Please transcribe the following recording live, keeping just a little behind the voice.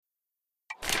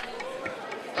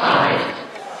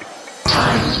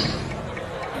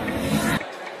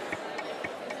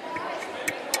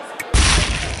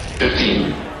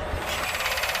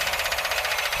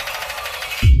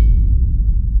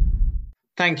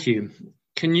Thank you.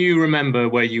 Can you remember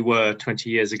where you were 20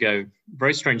 years ago?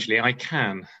 Very strangely, I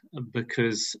can,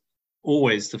 because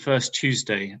always the first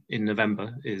Tuesday in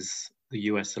November is the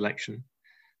US election.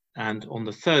 And on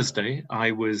the Thursday, I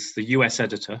was the US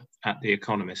editor at The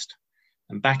Economist.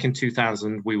 And back in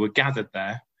 2000, we were gathered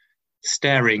there,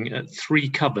 staring at three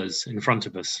covers in front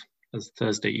of us as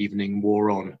Thursday evening wore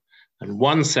on. And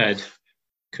one said,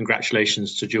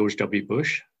 "Congratulations to George W.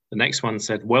 Bush." The next one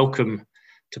said, "Welcome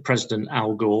to President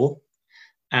Al Gore."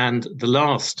 And the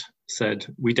last said,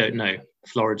 "We don't know,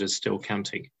 Florida's still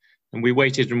counting." And we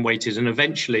waited and waited, and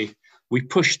eventually we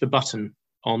pushed the button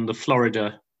on the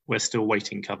Florida "We're still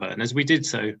waiting" cover. And as we did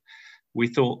so, we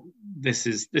thought, this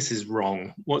is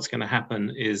wrong. What's going to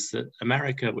happen is that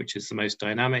America, which is the most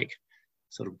dynamic,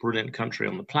 sort of brilliant country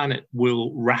on the planet,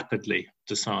 will rapidly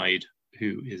decide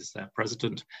who is their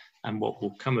president. And what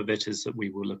will come of it is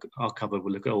that our cover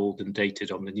will look old and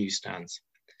dated on the newsstands.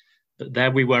 But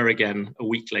there we were again a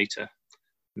week later,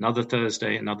 another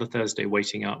Thursday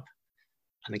waiting up.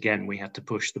 And again, we had to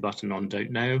push the button on "Don't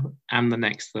Know," and the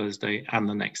next Thursday, and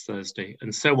the next Thursday,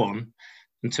 and so on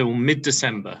until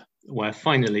mid-December, where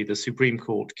finally the Supreme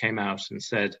Court came out and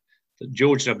said that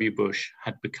George W. Bush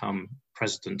had become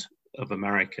president of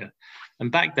America.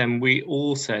 And back then we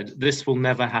all said, this will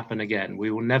never happen again. We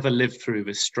will never live through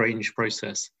this strange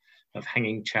process of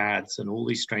hanging chads and all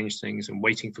these strange things and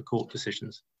waiting for court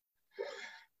decisions.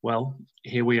 Well,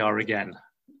 here we are again.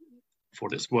 For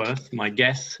what it's worth, my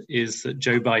guess is that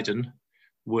Joe Biden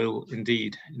will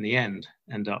indeed, in the end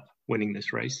up winning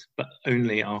this race, but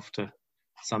only after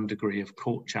some degree of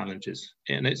court challenges.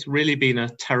 And it's really been a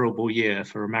terrible year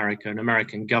for America and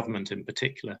American government in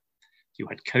particular. You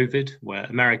had COVID, where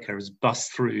America has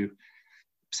bust through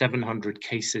 700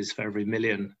 cases for every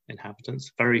million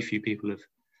inhabitants. Very few people have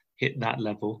hit that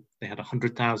level. They had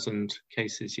 100,000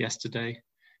 cases yesterday.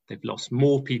 They've lost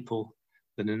more people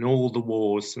than in all the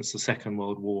wars since the Second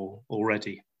World War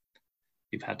already.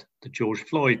 You've had the George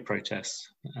Floyd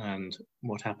protests and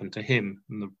what happened to him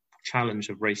and the challenge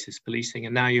of racist policing.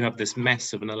 And now you have this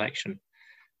mess of an election.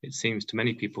 It seems to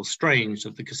many people strange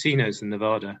that the casinos in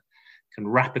Nevada can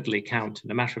rapidly count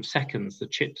in a matter of seconds the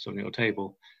chips on your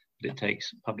table, but it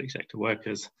takes public sector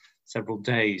workers several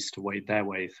days to wade their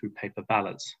way through paper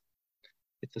ballots.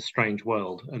 It's a strange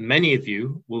world. And many of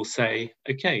you will say,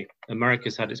 okay,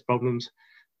 America's had its problems,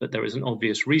 but there is an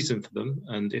obvious reason for them.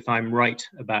 And if I'm right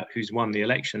about who's won the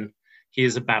election, he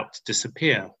is about to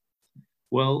disappear.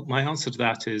 Well, my answer to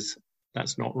that is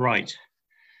that's not right.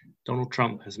 Donald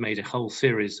Trump has made a whole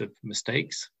series of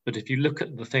mistakes, but if you look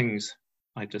at the things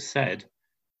I just said,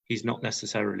 he's not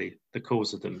necessarily the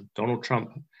cause of them. Donald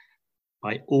Trump,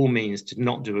 by all means, did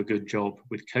not do a good job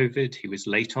with COVID. He was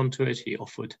late onto it. He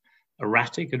offered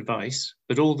erratic advice,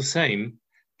 but all the same,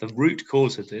 the root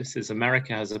cause of this is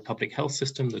America has a public health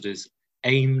system that is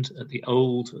aimed at the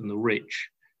old and the rich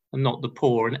and not the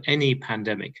poor, and any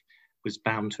pandemic was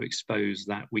bound to expose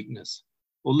that weakness.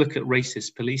 Or look at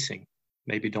racist policing.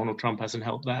 Maybe Donald Trump hasn't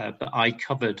helped there, but I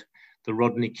covered the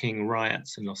Rodney King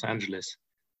riots in Los Angeles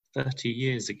 30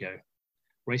 years ago.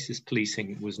 Racist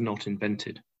policing was not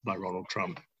invented by Donald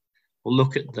Trump. Or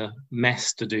look at the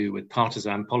mess to do with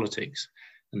partisan politics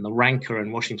and the rancor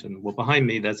in Washington. Well, behind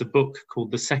me, there's a book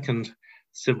called The Second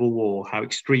Civil War, How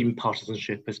Extreme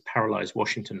Partisanship Has Paralyzed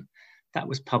Washington. That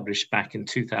was published back in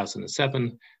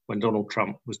 2007 when Donald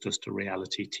Trump was just a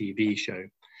reality TV show.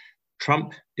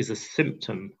 Trump is a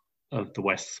symptom of the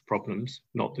West's problems,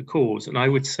 not the cause. And I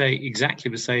would say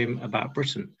exactly the same about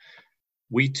Britain.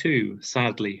 We too,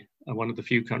 sadly, are one of the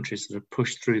few countries that have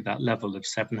pushed through that level of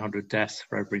 700 deaths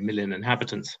for every million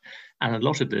inhabitants. And a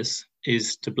lot of this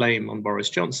is to blame on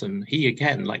Boris Johnson. He,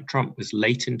 again, like Trump, was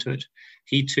late into it.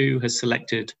 He too has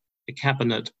selected a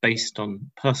cabinet based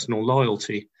on personal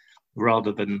loyalty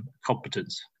rather than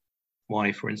competence.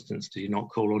 Why, for instance, did he not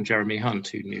call on Jeremy Hunt,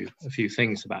 who knew a few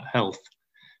things about health?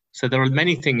 So there are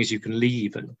many things you can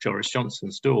leave at Boris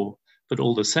Johnson's door, but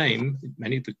all the same,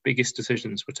 many of the biggest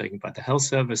decisions were taken by the Health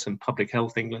Service and Public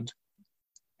Health England.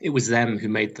 It was them who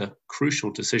made the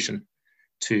crucial decision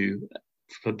to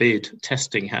forbid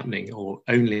testing happening or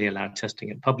only allow testing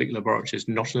at public laboratories,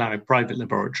 not allowing private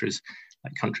laboratories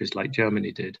like countries like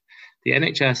Germany did. The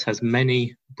NHS has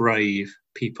many brave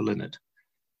people in it,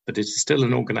 but it is still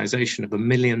an organization of 1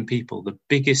 million people, the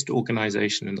biggest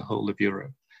organization in the whole of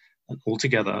Europe. And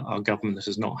altogether, our government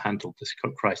has not handled this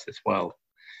crisis well.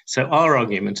 So our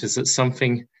argument is that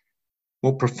something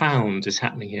more profound is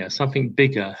happening here. Something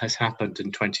bigger has happened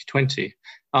in 2020.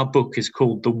 Our book is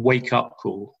called The Wake Up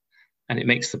Call, and it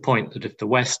makes the point that if the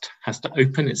West has to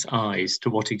open its eyes to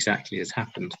what exactly has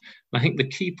happened, and I think the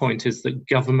key point is that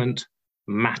government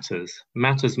matters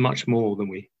much more than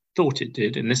we thought it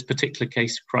did. In this particular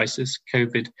case crisis,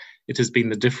 COVID, it has been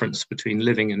the difference between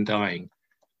living and dying.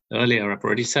 Earlier, I've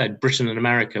already said, Britain and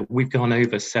America, we've gone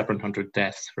over 700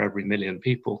 deaths for every million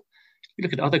people. You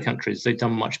look at other countries, they've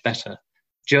done much better.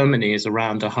 Germany is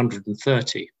around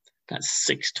 130. That's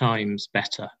 6 times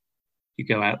better. You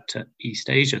go out to East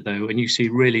Asia, though, and you see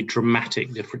really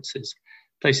dramatic differences.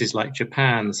 Places like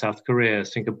Japan, South Korea,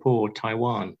 Singapore,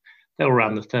 Taiwan, they're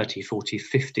around the 30, 40,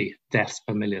 50 deaths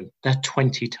per million. They're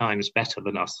 20 times better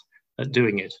than us at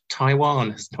doing it.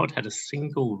 Taiwan has not had a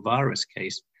single virus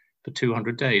case for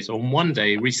 200 days. On one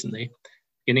day recently,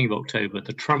 beginning of October,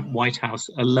 the Trump White House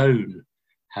alone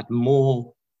had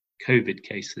more COVID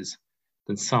cases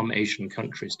than some Asian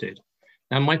countries did.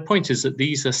 Now, my point is that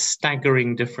these are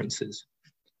staggering differences.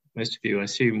 Most of you, I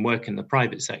assume, work in the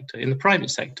private sector. In the private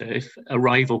sector, if a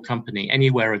rival company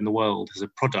anywhere in the world has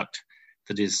a product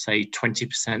that is, say,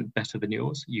 20% better than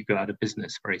yours, you go out of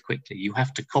business very quickly. You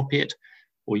have to copy it,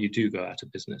 or you do go out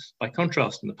of business. By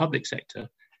contrast, in the public sector,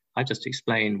 I just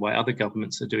explained why other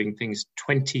governments are doing things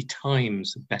 20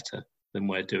 times better than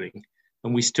we're doing,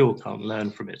 and we still can't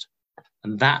learn from it.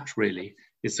 And that really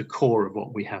is the core of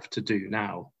what we have to do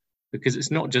now, because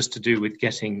it's not just to do with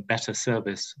getting better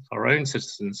service for our own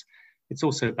citizens, it's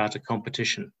also about a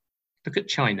competition. Look at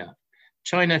China.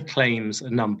 China claims a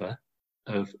number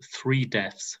of 3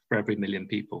 deaths for every million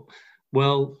people.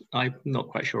 Well, I'm not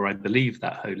quite sure I believe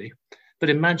that wholly. But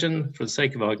imagine, for the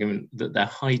sake of argument, that they're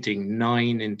hiding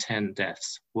 9 in 10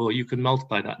 deaths. Well, you can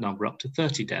multiply that number up to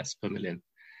 30 deaths per million.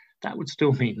 That would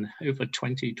still mean over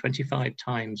 20, 25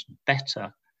 times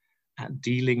better at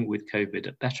dealing with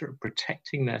COVID, better at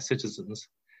protecting their citizens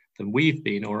than we've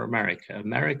been, or America.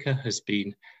 America has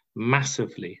been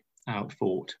massively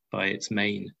outfought by its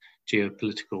main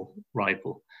geopolitical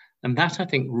rival. And that, I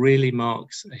think, really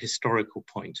marks a historical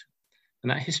point.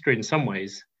 And that history, in some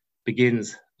ways,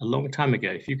 begins a long time ago.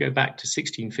 If you go back to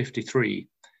 1653,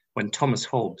 when Thomas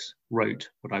Hobbes wrote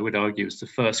what I would argue is the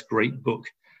first great book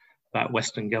about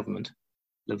Western government,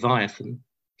 Leviathan,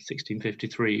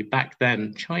 1653. Back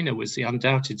then, China was the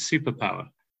undoubted superpower,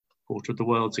 quarter of the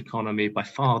world's economy, by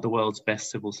far the world's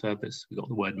best civil service. We got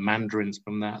the word mandarins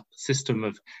from that, system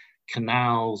of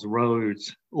canals,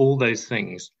 roads, all those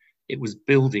things. It was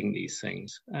building these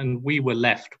things, and we were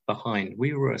left behind.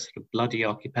 We were a sort of bloody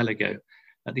archipelago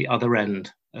at the other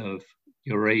end of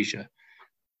Eurasia.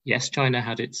 Yes, China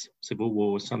had its civil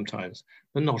wars sometimes,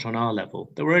 but not on our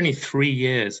level. There were only 3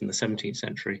 years in the 17th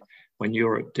century when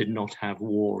Europe did not have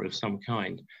war of some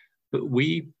kind. But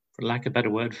we, for lack of a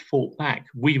better word, fought back.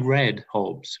 We read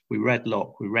Hobbes, we read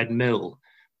Locke, we read Mill,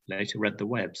 later read the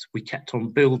Webbs. We kept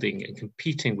on building and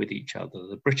competing with each other.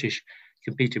 The British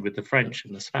competed with the French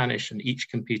and the Spanish, and each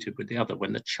competed with the other.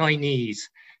 When the Chinese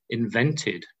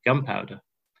invented gunpowder,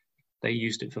 they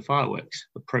used it for fireworks,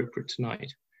 appropriate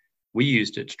tonight. We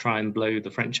used it to try and blow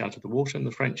the French out of the water, and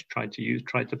the French tried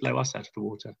to blow us out of the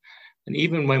water. And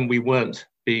even when we weren't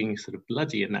being sort of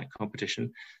bloody in that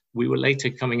competition, we were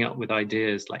later coming up with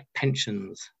ideas like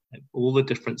pensions, like all the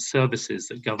different services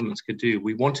that governments could do.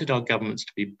 We wanted our governments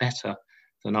to be better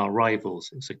than our rivals.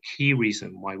 It was a key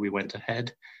reason why we went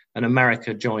ahead. And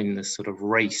America joined this sort of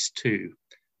race too.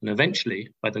 And eventually,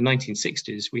 by the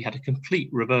 1960s, we had a complete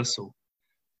reversal.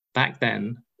 Back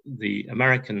then, the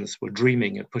Americans were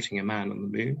dreaming of putting a man on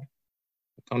the moon.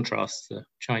 In contrast, the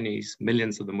Chinese,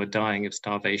 millions of them were dying of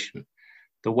starvation.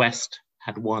 The West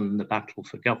had won the battle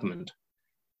for government.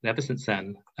 And ever since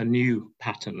then, a new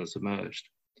pattern has emerged.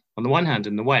 On the one hand,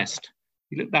 in the West,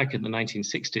 you look back at the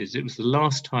 1960s, it was the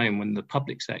last time when the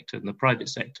public sector and the private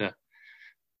sector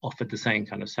offered the same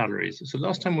kind of salaries. It's the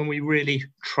last time when we really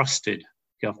trusted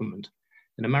government.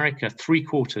 In America,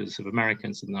 3/4 of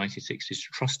Americans in the 1960s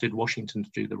trusted Washington to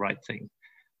do the right thing.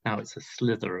 Now it's a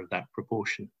slither of that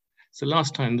proportion. It's the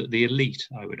last time that the elite,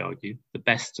 I would argue, the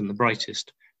best and the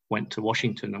brightest, went to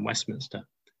Washington and Westminster.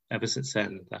 Ever since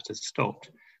then, that has stopped.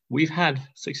 We've had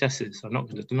successes. I'm not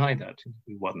going to deny that.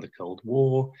 We won the Cold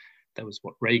War. There was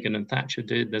what Reagan and Thatcher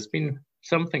did. There's been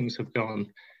some things have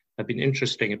been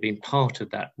interesting, have been part of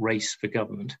that race for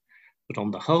government. But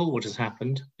on the whole, what has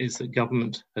happened is that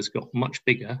government has got much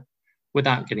bigger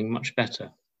without getting much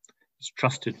better. It's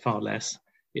trusted far less.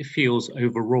 It feels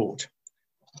overwrought.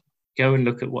 Go and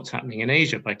look at what's happening in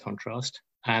Asia, by contrast,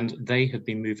 and they have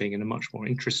been moving in a much more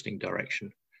interesting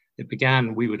direction. It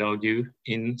began, we would argue,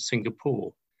 in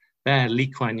Singapore. There, Lee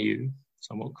Kuan Yew,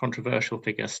 somewhat controversial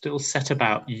figure, still set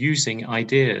about using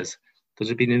ideas that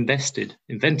had been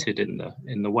invented in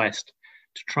the West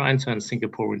to try and turn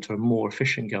Singapore into a more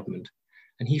efficient government.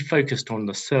 And he focused on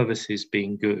the services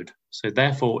being good. So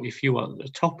therefore, if you are at the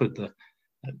top of the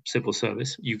civil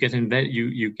service. You get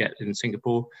in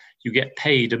Singapore, you get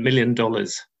paid $1 million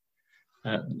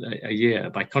a year.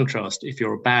 By contrast, if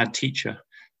you're a bad teacher,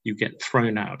 you get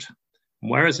thrown out.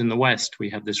 Whereas in the West, we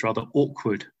have this rather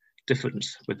awkward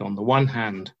difference with, on the one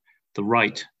hand, the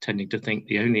right tending to think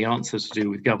the only answer to do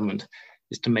with government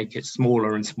is to make it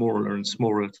smaller and smaller and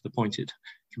smaller to the point it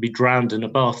can be drowned in a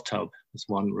bathtub, as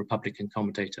one Republican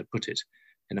commentator put it.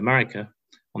 In America,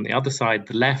 on the other side,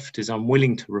 the left is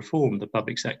unwilling to reform the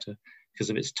public sector because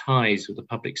of its ties with the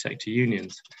public sector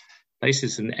unions.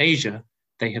 Places in Asia,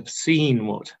 they have seen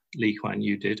what Lee Kuan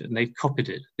Yew did and they've copied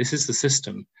it. This is the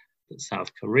system that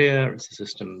South Korea, it's the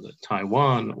system that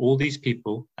Taiwan, all these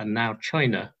people, and now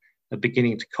China are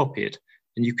beginning to copy it.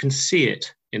 And you can see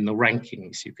it in the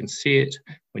rankings. You can see it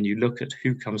when you look at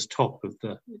who comes top of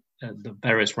the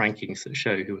various rankings that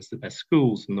show who has the best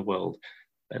schools in the world,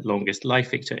 the longest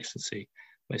life expectancy,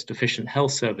 most efficient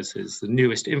health services, the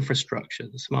newest infrastructure,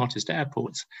 the smartest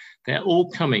airports. They're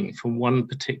all coming from one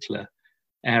particular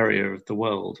area of the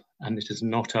world, and it is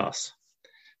not us.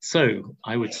 So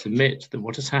I would submit that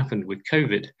what has happened with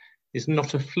COVID is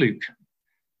not a fluke.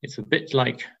 It's a bit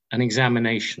like an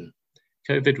examination.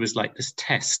 COVID was like this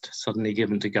test suddenly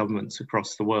given to governments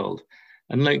across the world.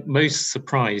 And like most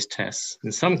surprise tests,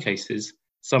 in some cases,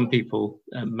 some people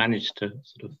managed to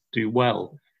sort of do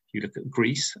well. You look at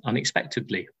Greece,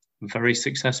 unexpectedly, very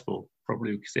successful,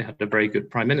 probably because they had a very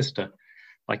good prime minister.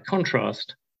 By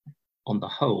contrast, on the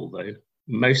whole, though,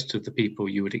 most of the people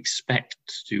you would expect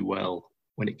to do well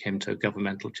when it came to a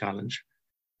governmental challenge,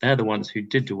 they're the ones who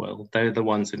did do well. They're the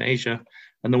ones in Asia,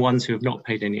 and the ones who have not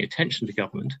paid any attention to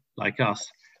government, like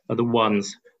us, are the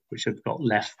ones which have got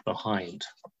left behind.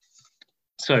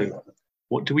 So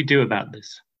what do we do about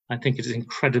this? I think it is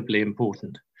incredibly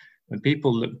important. When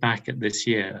people look back at this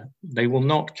year, they will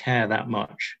not care that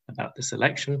much about this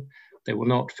election. They will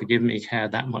not, forgive me, care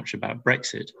that much about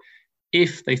Brexit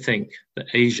if they think that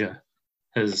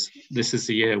this is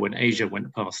the year when Asia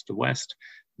went past the West.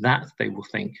 That they will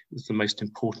think is the most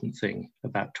important thing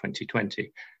about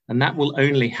 2020. And that will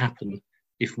only happen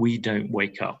if we don't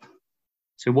wake up.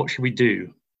 So what should we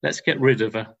do? Let's get rid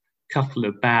of a couple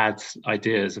of bad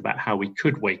ideas about how we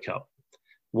could wake up.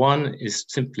 One is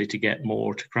simply to get more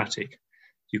autocratic.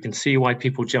 You can see why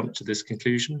people jump to this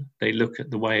conclusion. They look at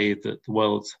the way that the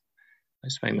world's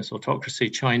most famous autocracy,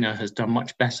 China, has done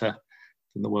much better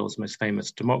than the world's most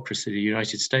famous democracy, the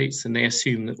United States, and they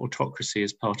assume that autocracy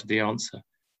is part of the answer.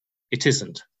 It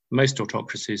isn't. Most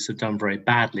autocracies have done very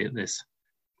badly at this.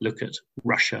 Look at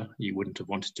Russia. You wouldn't have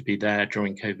wanted to be there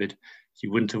during COVID.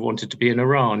 You wouldn't have wanted to be in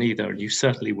Iran either, and you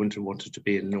certainly wouldn't have wanted to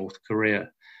be in North Korea.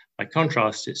 By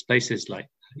contrast, it's places like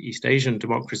East Asian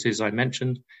democracies I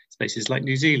mentioned, it's places like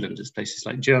New Zealand, it's places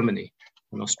like Germany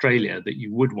and Australia that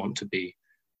you would want to be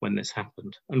when this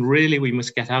happened. And really, we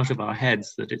must get out of our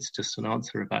heads that it's just an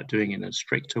answer about doing it in a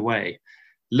stricter way.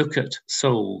 Look at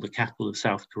Seoul, the capital of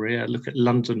South Korea, look at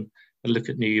London, and look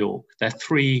at New York. They're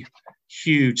three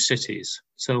huge cities.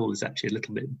 Seoul is actually a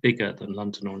little bit bigger than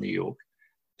London or New York.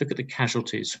 Look at the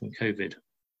casualties from COVID.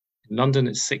 In London,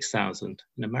 it's 6,000.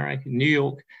 In America, New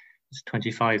York, it's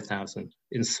 25,000.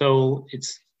 In Seoul,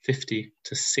 it's 50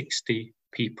 to 60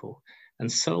 people.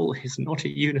 And Seoul is not a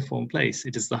uniform place.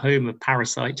 It is the home of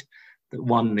Parasite that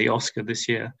won the Oscar this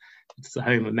year. It's the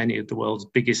home of many of the world's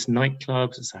biggest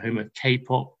nightclubs. It's the home of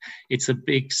K-pop. It's a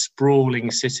big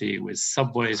sprawling city with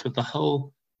subways, with the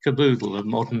whole caboodle of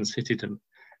modern citydom.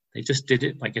 They just did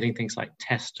it by getting things like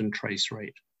test and trace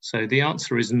rate. So the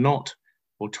answer is not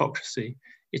autocracy.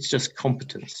 It's just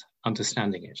competence,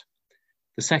 understanding it.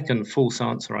 The second false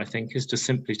answer, I think, is just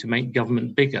simply to make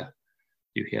government bigger.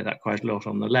 You hear that quite a lot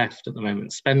on the left at the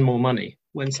moment. Spend more money.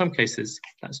 Well, in some cases,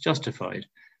 that's justified.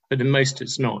 But in most,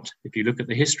 it's not. If you look at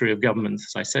the history of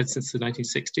governments, as I said, since the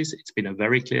 1960s, it's been a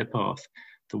very clear path.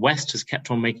 The West has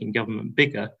kept on making government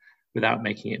bigger without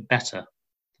making it better.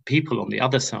 The people on the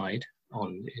other side,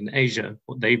 in Asia,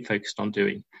 what they've focused on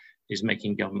doing is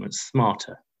making governments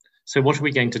smarter. So what are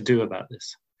we going to do about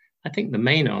this? I think the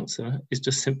main answer is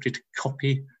just simply to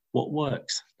copy what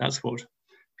works. That's what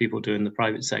people do in the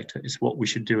private sector. It's what we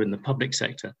should do in the public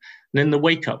sector. And in the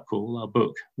Wake Up Call, our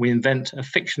book, we invent a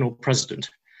fictional president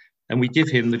and we give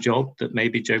him the job that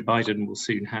maybe Joe Biden will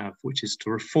soon have, which is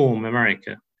to reform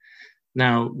America.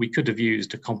 Now, we could have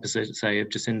used a composite, say, of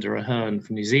Jacinda Ardern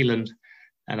from New Zealand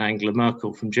and Angela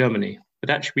Merkel from Germany,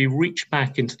 but actually we reach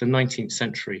back into the 19th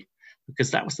century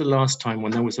because that was the last time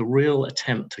when there was a real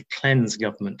attempt to cleanse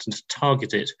government and to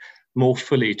target it more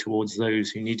fully towards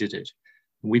those who needed it.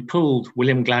 We pulled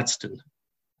William Gladstone,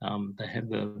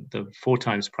 the 4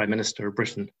 times Prime Minister of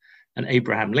Britain, and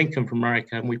Abraham Lincoln from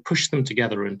America, and we pushed them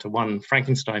together into one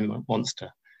Frankenstein monster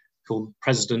called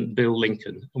President Bill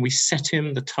Lincoln. And we set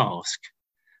him the task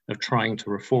of trying to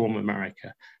reform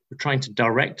America, of trying to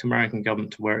direct American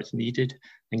government to where it's needed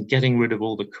and getting rid of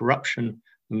all the corruption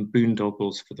and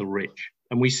boondoggles for the rich.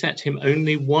 And we set him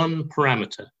only one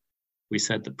parameter. We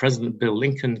said that President Bill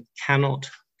Lincoln can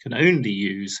only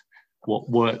use what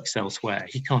works elsewhere.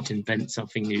 He can't invent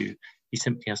something new. He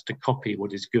simply has to copy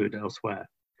what is good elsewhere.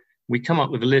 We come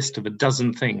up with a list of a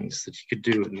dozen things that he could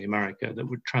do in America that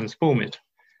would transform it.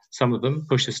 Some of them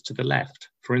push us to the left.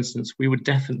 For instance, we would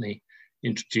definitely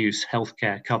introduce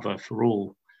healthcare cover for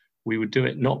all. We would do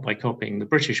it not by copying the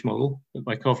British model, but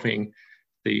by copying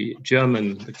the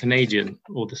German, the Canadian,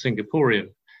 or the Singaporean,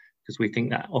 because we think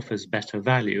that offers better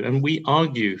value. And we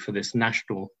argue for this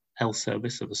national health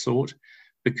service of a sort,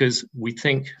 because we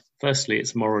think, firstly,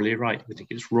 it's morally right. We think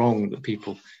it's wrong that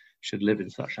people should live in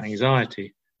such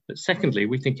anxiety. But secondly,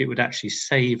 we think it would actually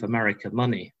save America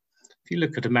money. If you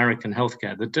look at American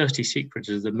healthcare, the dirty secret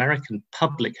is American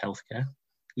public healthcare,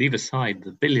 leave aside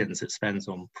the billions it spends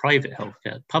on private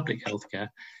healthcare, public healthcare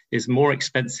is more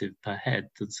expensive per head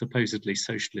than supposedly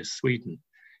socialist Sweden.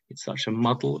 It's such a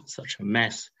muddle, it's such a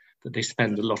mess that they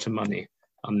spend a lot of money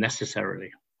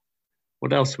unnecessarily.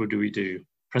 What else would we do?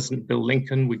 President Bill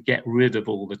Lincoln would get rid of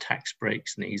all the tax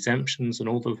breaks and the exemptions and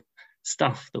all the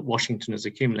stuff that Washington has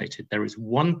accumulated. There is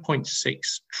 $1.6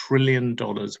 trillion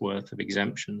worth of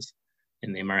exemptions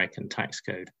in the American tax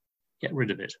code. Get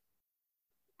rid of it.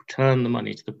 Return the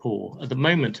money to the poor. At the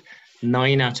moment,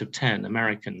 9 out of 10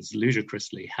 Americans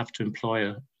ludicrously have to employ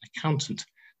an accountant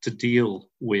to deal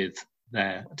with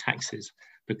their taxes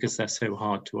because they're so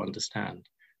hard to understand.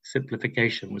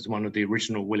 Simplification was one of the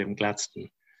original William Gladstone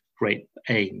great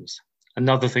aims.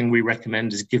 Another thing we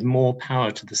recommend is give more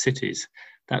power to the cities.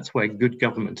 That's where good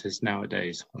government is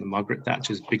nowadays. One of Margaret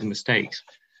Thatcher's big mistakes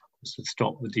was to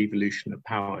stop the devolution of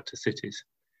power to cities.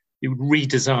 It would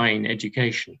redesign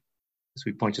education. As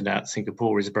we pointed out,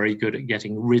 Singapore is very good at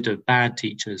getting rid of bad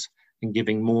teachers and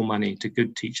giving more money to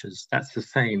good teachers. That's the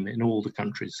same in all the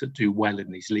countries that do well in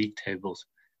these league tables.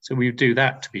 So we would do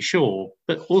that to be sure.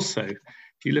 But also,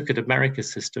 if you look at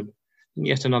America's system,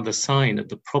 yet another sign of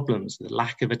the problems, the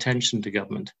lack of attention to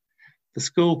government. The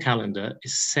school calendar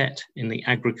is set in the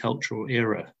agricultural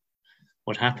era.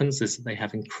 What happens is that they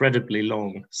have incredibly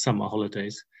long summer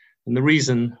holidays. And the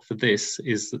reason for this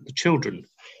is that the children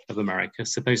of America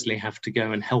supposedly have to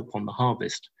go and help on the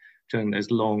harvest during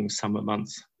those long summer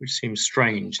months, which seems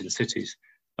strange in cities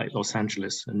like Los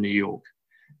Angeles and New York.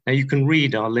 Now you can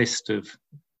read our list of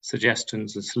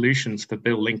suggestions and solutions for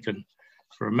Bill Lincoln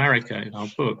for America in our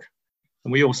book.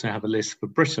 And we also have a list for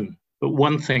Britain. But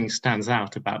one thing stands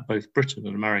out about both Britain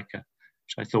and America,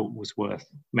 which I thought was worth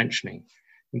mentioning.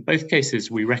 In both cases,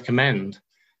 we recommend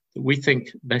that we think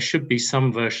there should be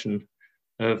some version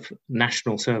of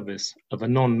national service of a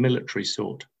non-military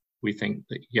sort. We think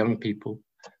that young people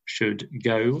should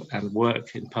go and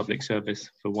work in public service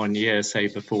for 1 year, say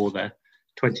before they're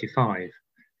 25.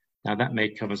 Now that may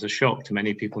come as a shock to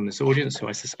many people in this audience, who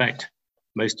I suspect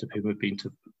most of whom have been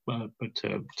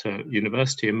to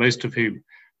university and most of whom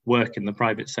work in the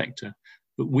private sector.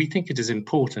 But we think it is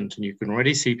important, and you can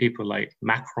already see people like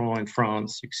Macron in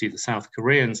France, you can see the South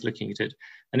Koreans looking at it,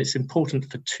 and it's important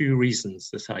for two reasons,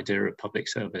 this idea of public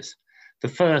service. The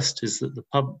first is that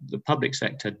the public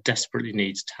sector desperately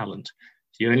needs talent.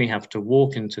 You only have to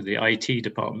walk into the IT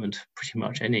department, pretty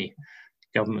much any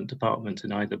government department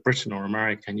in either Britain or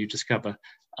America, and you discover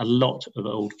a lot of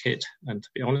old kit, and to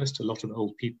be honest, a lot of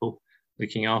old people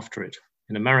looking after it.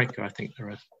 In America, I think there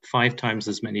are 5 times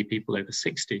as many people over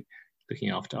 60 looking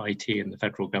after IT in the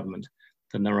federal government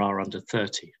than there are under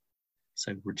 30.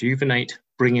 So rejuvenate,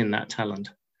 bring in that talent.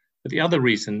 But the other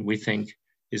reason we think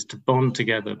is to bond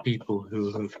together people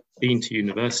who have been to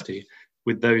university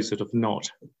with those that have not.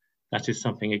 That is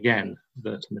something, again,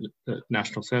 that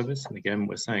national service, and again,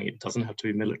 we're saying it doesn't have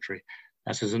to be military.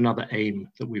 That is another aim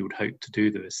that we would hope to do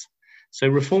this. So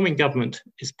reforming government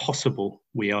is possible,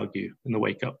 we argue, in the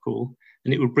wake-up call,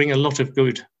 and it would bring a lot of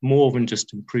good, more than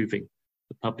just improving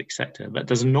the public sector. That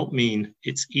does not mean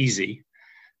it's easy,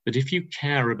 but if you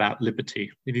care about liberty,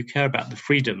 if you care about the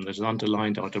freedom that has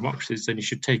underlined our democracies, then you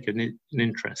should take an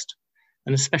interest,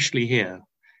 and especially here,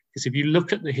 because if you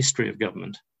look at the history of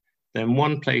government, then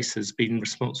one place has been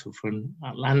responsible for an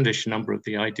outlandish number of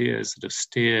the ideas that have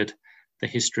steered the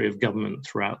history of government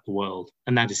throughout the world,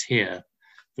 and that is here,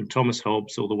 from Thomas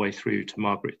Hobbes all the way through to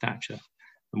Margaret Thatcher.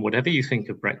 And whatever you think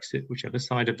of Brexit, whichever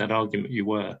side of that argument you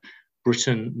were,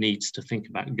 Britain needs to think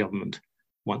about government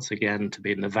once again to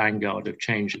be in the vanguard of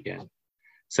change again.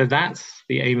 So that's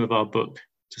the aim of our book,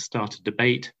 to start a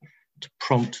debate to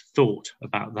prompt thought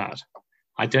about that.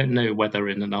 I don't know whether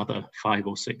in another 5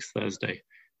 or 6 Thursday,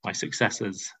 my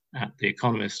successors at The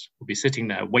Economist will be sitting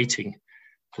there waiting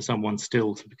for someone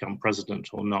still to become president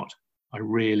or not. I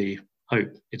really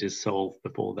hope it is solved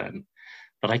before then.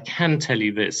 But I can tell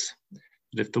you this,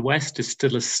 that if the West is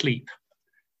still asleep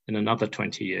in another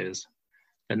 20 years,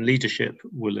 then leadership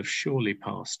will have surely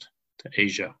passed to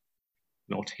Asia,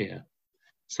 not here.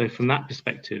 So from that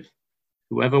perspective,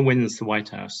 whoever wins the White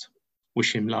House,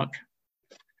 wish him luck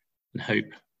and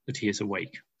hope that he is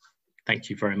awake. Thank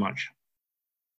you very much.